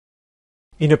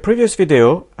In a previous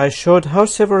video, I showed how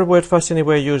several Wordfast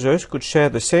Anywhere users could share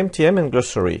the same TM and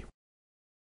glossary.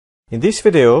 In this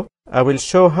video, I will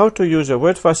show how to use a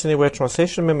Wordfast Anywhere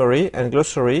translation memory and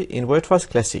glossary in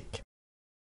Wordfast Classic.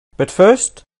 But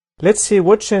first, let's see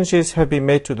what changes have been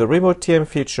made to the remote TM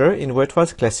feature in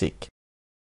Wordfast Classic.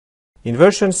 In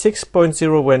version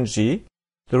 6.01g,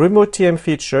 the remote TM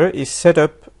feature is set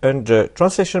up under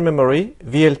Translation Memory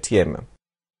VLTM.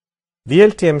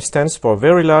 VLTM stands for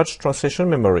Very Large Translation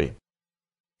Memory.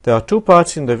 There are two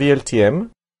parts in the VLTM,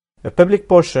 a public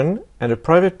portion and a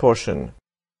private portion.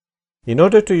 In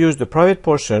order to use the private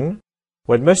portion,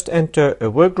 one must enter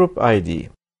a workgroup ID.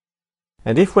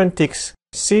 And if one ticks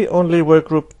See Only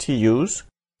Workgroup TUs,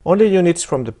 only units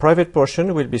from the private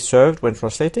portion will be served when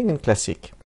translating in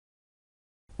Classic.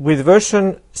 With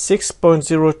version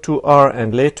 6.02r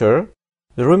and later,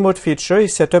 the remote feature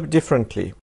is set up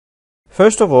differently.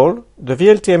 First of all, the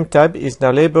VLTM tab is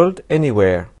now labeled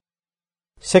Anywhere.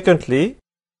 Secondly,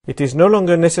 it is no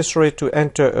longer necessary to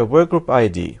enter a workgroup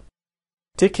ID.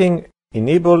 Ticking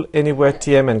Enable Anywhere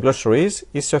TM and glossaries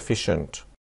is sufficient.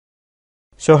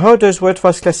 So how does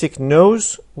Wordfast Classic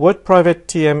knows what private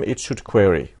TM it should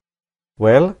query?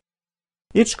 Well,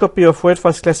 each copy of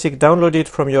Wordfast Classic downloaded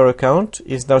from your account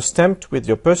is now stamped with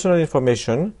your personal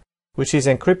information, which is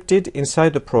encrypted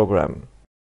inside the program.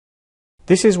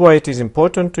 This is why it is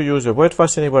important to use a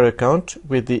Wordfast Anywhere account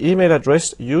with the email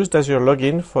address used as your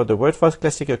login for the Wordfast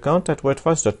Classic account at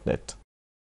wordfast.net.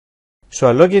 So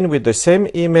I log in with the same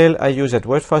email I use at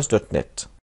wordfast.net.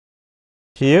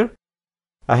 Here,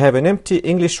 I have an empty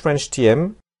English-French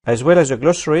TM as well as a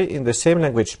glossary in the same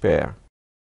language pair.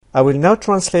 I will now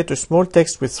translate a small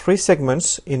text with 3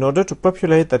 segments in order to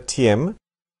populate that TM,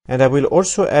 and I will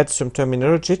also add some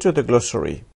terminology to the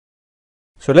glossary.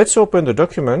 So let's open the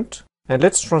document and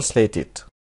let's translate it.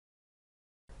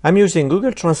 I'm using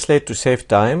Google Translate to save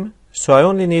time, so I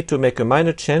only need to make a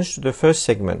minor change to the first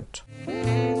segment.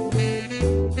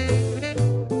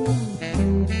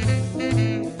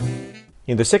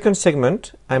 In the second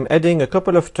segment, I'm adding a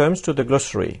couple of terms to the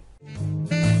glossary.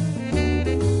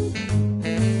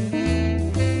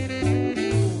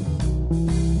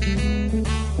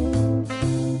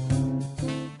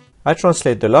 I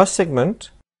translate the last segment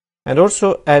and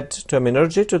also add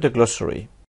terminology to the glossary.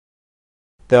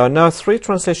 There are now 3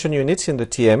 translation units in the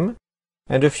TM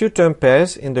and a few term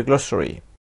pairs in the glossary.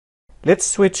 Let's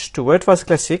switch to Wordfast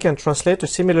Classic and translate a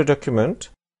similar document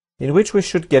in which we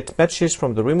should get matches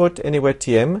from the Remote Anywhere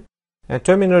TM and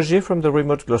terminology from the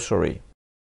remote glossary.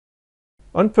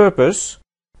 On purpose,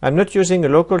 I'm not using a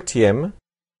local TM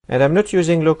and I'm not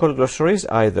using local glossaries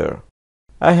either.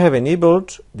 I have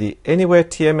enabled the Anywhere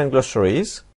TM and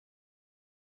glossaries,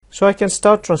 so I can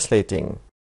start translating.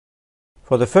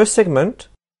 For the first segment,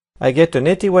 I get an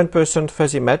 81%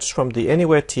 fuzzy match from the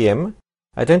Anywhere TM,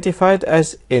 identified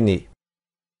as Any.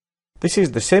 This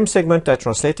is the same segment I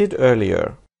translated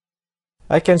earlier.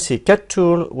 I can see Cat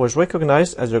Tool was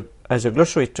recognized as a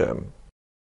glossary term.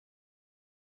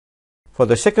 For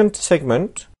the second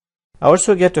segment, I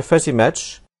also get a fuzzy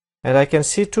match, and I can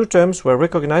see 2 terms were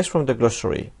recognized from the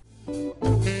glossary.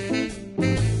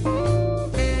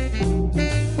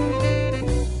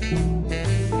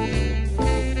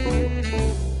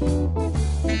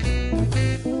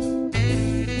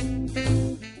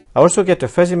 I also get a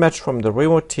fuzzy match from the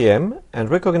remote TM and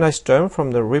recognized term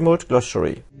from the remote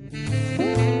glossary.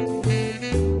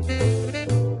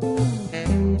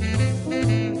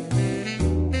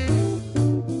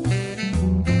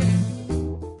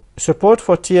 Support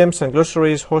for TMs and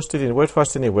glossaries hosted in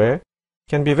Wordfast Anywhere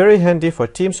can be very handy for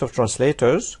teams of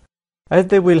translators, as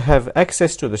they will have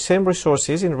access to the same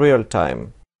resources in real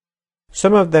time.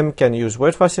 Some of them can use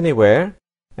Wordfast Anywhere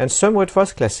and some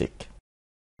Wordfast Classic.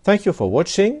 Thank you for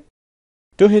watching.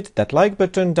 Do hit that like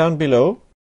button down below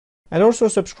and also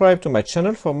subscribe to my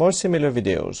channel for more similar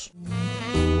videos.